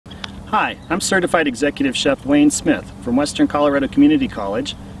Hi, I'm Certified Executive Chef Wayne Smith from Western Colorado Community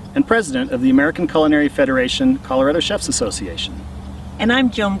College and President of the American Culinary Federation Colorado Chefs Association. And I'm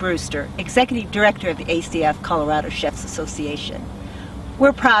Joan Brewster, Executive Director of the ACF Colorado Chefs Association.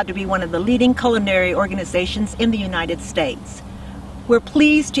 We're proud to be one of the leading culinary organizations in the United States. We're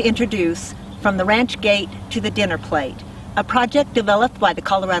pleased to introduce From the Ranch Gate to the Dinner Plate, a project developed by the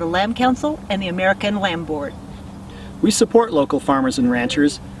Colorado Lamb Council and the American Lamb Board. We support local farmers and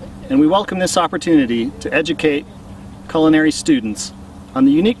ranchers, and we welcome this opportunity to educate culinary students on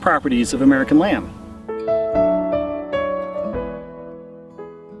the unique properties of American lamb.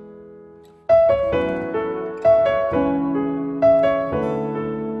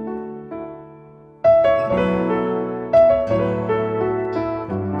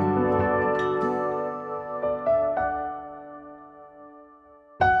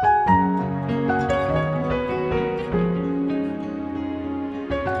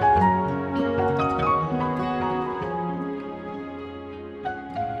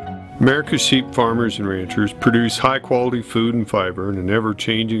 America's sheep farmers and ranchers produce high-quality food and fiber in an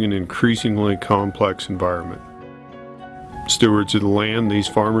ever-changing and increasingly complex environment. Stewards of the land, these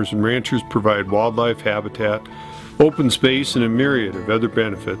farmers and ranchers provide wildlife habitat, open space, and a myriad of other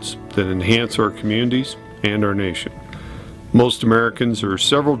benefits that enhance our communities and our nation. Most Americans are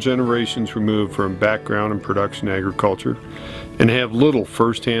several generations removed from background in production agriculture and have little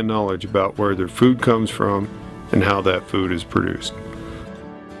first-hand knowledge about where their food comes from and how that food is produced.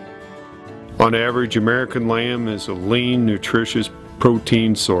 On average, American lamb is a lean, nutritious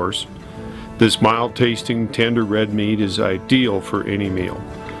protein source. This mild-tasting, tender red meat is ideal for any meal.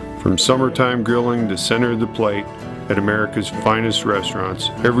 From summertime grilling to center of the plate at America's finest restaurants,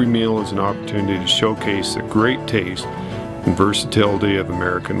 every meal is an opportunity to showcase the great taste and versatility of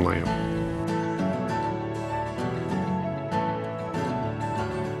American lamb.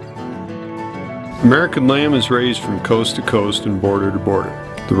 American lamb is raised from coast to coast and border to border.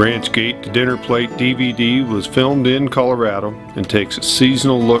 The Ranch Gate to Dinner Plate DVD was filmed in Colorado and takes a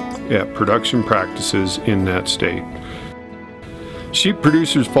seasonal look at production practices in that state. Sheep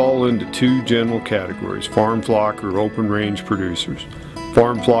producers fall into two general categories: farm flock or open range producers.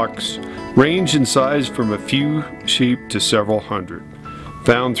 Farm flocks range in size from a few sheep to several hundred.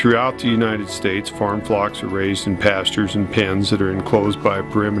 Found throughout the United States, farm flocks are raised in pastures and pens that are enclosed by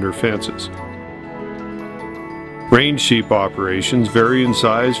perimeter fences. Range sheep operations vary in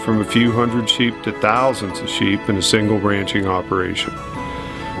size from a few hundred sheep to thousands of sheep in a single ranching operation.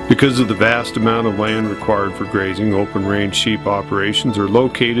 Because of the vast amount of land required for grazing, open range sheep operations are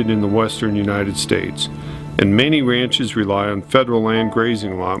located in the western United States, and many ranches rely on federal land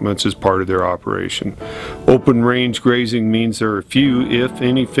grazing allotments as part of their operation. Open range grazing means there are few, if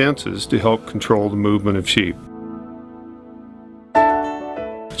any, fences to help control the movement of sheep.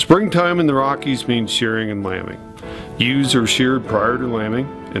 Springtime in the Rockies means shearing and lambing. Ewes are sheared prior to lambing,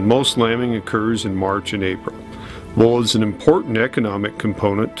 and most lambing occurs in March and April. Wool is an important economic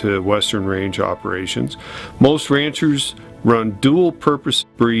component to Western range operations. Most ranchers run dual-purpose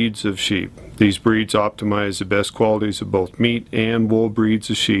breeds of sheep. These breeds optimize the best qualities of both meat and wool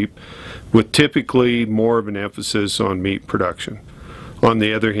breeds of sheep, with typically more of an emphasis on meat production. On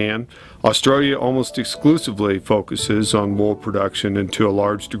the other hand, Australia almost exclusively focuses on wool production, and to a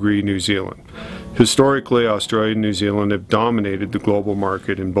large degree New Zealand. Historically, Australia and New Zealand have dominated the global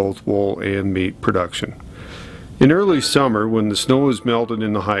market in both wool and meat production. In early summer, when the snow is melted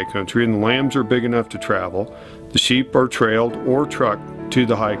in the high country and the lambs are big enough to travel, the sheep are trailed or trucked to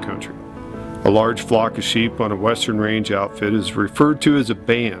the high country. A large flock of sheep on a Western range outfit is referred to as a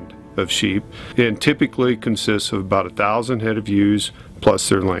band of sheep and typically consists of about 1,000 head of ewes plus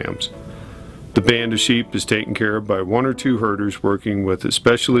their lambs. The band of sheep is taken care of by one or two herders working with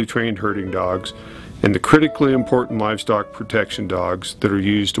especially trained herding dogs and the critically important livestock protection dogs that are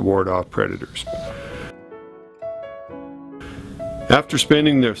used to ward off predators. After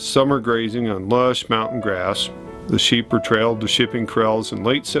spending their summer grazing on lush mountain grass, the sheep are trailed to shipping corrals in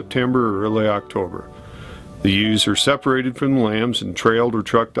late September or early October. The ewes are separated from the lambs and trailed or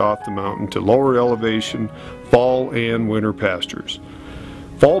trucked off the mountain to lower elevation fall and winter pastures.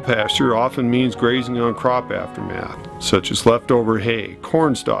 Fall pasture often means grazing on crop aftermath, such as leftover hay,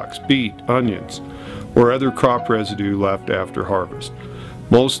 corn stalks, beet, onions, or other crop residue left after harvest.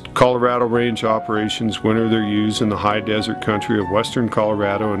 Most Colorado range operations winter their ewes in the high desert country of western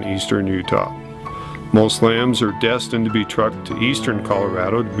Colorado and eastern Utah. Most lambs are destined to be trucked to eastern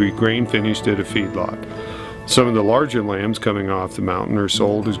Colorado to be grain finished at a feedlot. Some of the larger lambs coming off the mountain are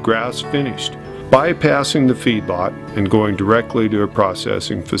sold as grass finished, bypassing the feedlot and going directly to a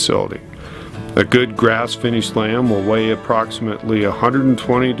processing facility. A good grass-finished lamb will weigh approximately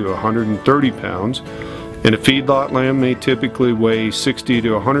 120 to 130 pounds, and a feedlot lamb may typically weigh 60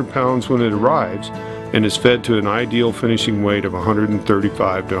 to 100 pounds when it arrives and is fed to an ideal finishing weight of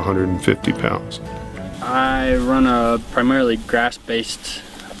 135 to 150 pounds. I run a primarily grass-based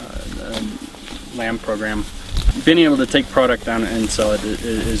lamb program. Being able to take product down and sell it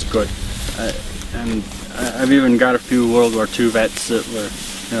is good. And I've even got a few World War II vets that were,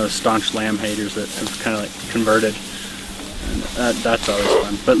 you know, staunch lamb haters that have kind of like converted. And that's always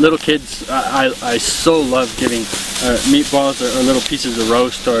fun. But little kids, I so love giving meatballs or little pieces of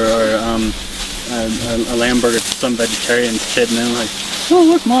roast or a lamb burger to some vegetarian kid, and then like, oh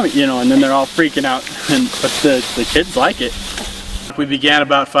look, mommy, you know, and then they're all freaking out. But the kids like it. We began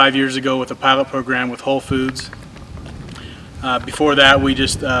about 5 years ago with a pilot program with Whole Foods. Before that, we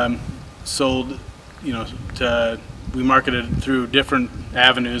just sold, you know, we marketed through different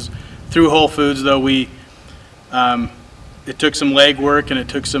avenues. Through Whole Foods, though, it took some legwork and it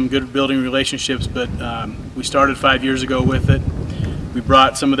took some good building relationships, but we started 5 years ago with it. We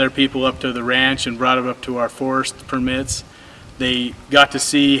brought some of their people up to the ranch and brought them up to our forest permits. They got to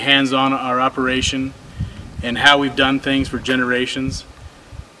see hands-on our operation and how we've done things for generations.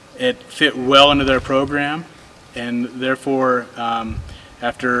 It fit well into their program, and therefore,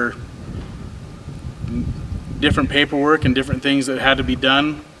 after different paperwork and different things that had to be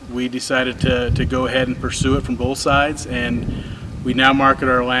done, we decided to go ahead and pursue it from both sides, and we now market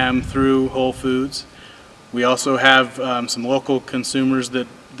our lamb through Whole Foods. We also have some local consumers that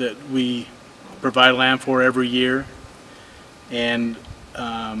we provide lamb for every year, and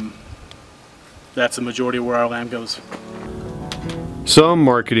that's the majority of where our lamb goes. Some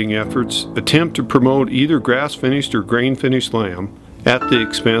marketing efforts attempt to promote either grass-finished or grain-finished lamb at the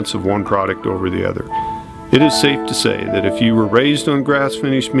expense of one product over the other. It is safe to say that if you were raised on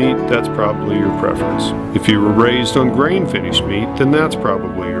grass-finished meat, that's probably your preference. If you were raised on grain-finished meat, then that's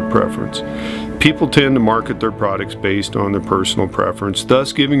probably your preference. People tend to market their products based on their personal preference,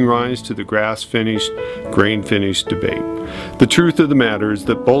 thus giving rise to the grass-finished, grain-finished debate. The truth of the matter is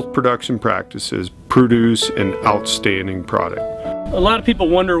that both production practices produce an outstanding product. A lot of people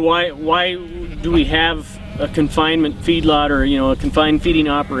wonder why do we have a confinement feedlot or, you know, a confined feeding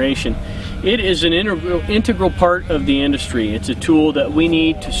operation. It is an integral part of the industry. It's a tool that we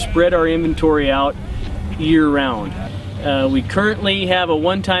need to spread our inventory out year-round. We currently have a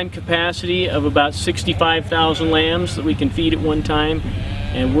one-time capacity of about 65,000 lambs that we can feed at one time,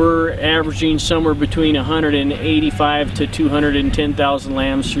 and we're averaging somewhere between 185 to 210,000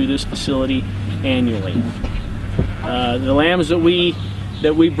 lambs through this facility annually. The lambs that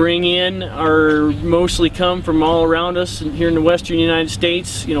we bring in are mostly come from all around us here in the western United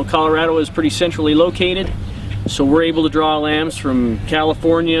States. You know, Colorado is pretty centrally located, so we're able to draw lambs from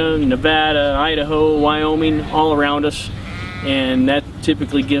California, Nevada, Idaho, Wyoming, all around us, and that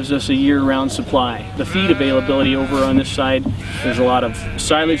typically gives us a year-round supply. The feed availability over on this side, there's a lot of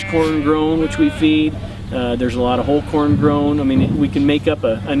silage corn grown, which we feed. There's a lot of whole corn grown. I mean, we can make up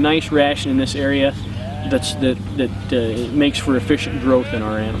a nice ration in this area that makes for efficient growth in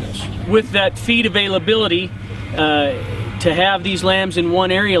our animals. With that feed availability, to have these lambs in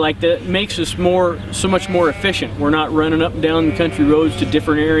one area like that makes us so much more efficient. We're not running up and down the country roads to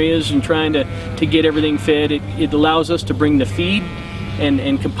different areas and trying to get everything fed. It allows us to bring the feed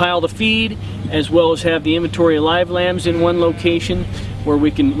and compile the feed, as well as have the inventory of live lambs in one location where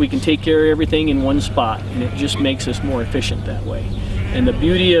we can take care of everything in one spot, and it just makes us more efficient that way. And the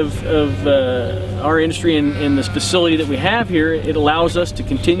beauty of our industry and this facility that we have here, it allows us to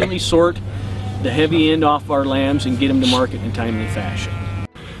continually sort the heavy end off our lambs and get them to market in a timely fashion.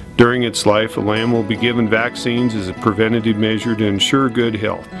 During its life, a lamb will be given vaccines as a preventative measure to ensure good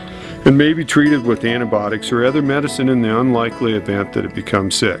health, and may be treated with antibiotics or other medicine in the unlikely event that it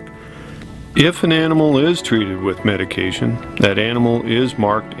becomes sick. If an animal is treated with medication, that animal is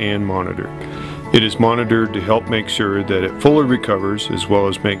marked and monitored. It is monitored to help make sure that it fully recovers, as well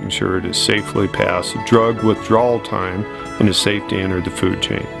as making sure it is safely past the drug withdrawal time and is safe to enter the food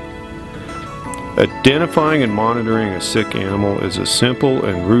chain. Identifying and monitoring a sick animal is a simple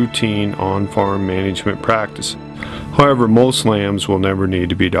and routine on-farm management practice. However, most lambs will never need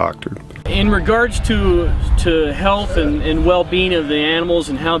to be doctored. In regards to health and well-being of the animals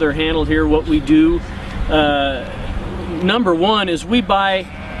and how they're handled here, what we do, number one is we buy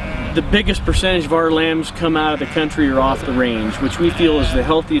the biggest percentage of our lambs come out of the country or off the range, which we feel is the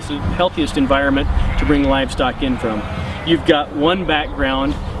healthiest environment to bring livestock in from. You've got one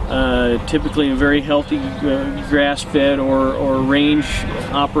background, typically a very healthy grass-fed or range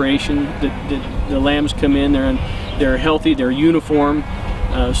operation that the lambs come in. They're healthy, they're uniform,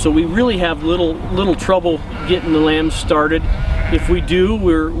 So we really have little trouble getting the lambs started. If we do,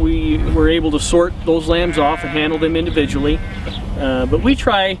 we're able to sort those lambs off and handle them individually. But we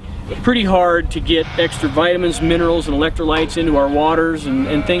try pretty hard to get extra vitamins, minerals, and electrolytes into our waters,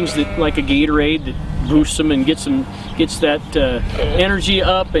 and things that, like a Gatorade, that boosts them and gets that energy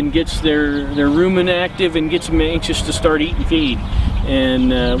up and gets their rumen active and gets them anxious to start eat and feed.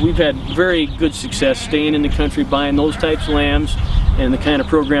 And we've had very good success staying in the country, buying those types of lambs and the kind of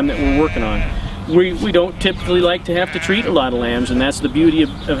program that we're working on. We don't typically like to have to treat a lot of lambs, and that's the beauty of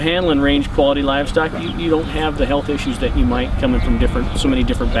handling range quality livestock. You don't have the health issues that you might coming from so many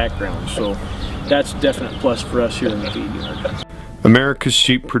different backgrounds. So that's a definite plus for us here in the feed yard. America's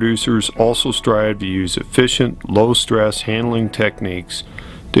sheep producers also strive to use efficient, low-stress handling techniques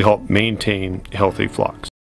to help maintain healthy flocks.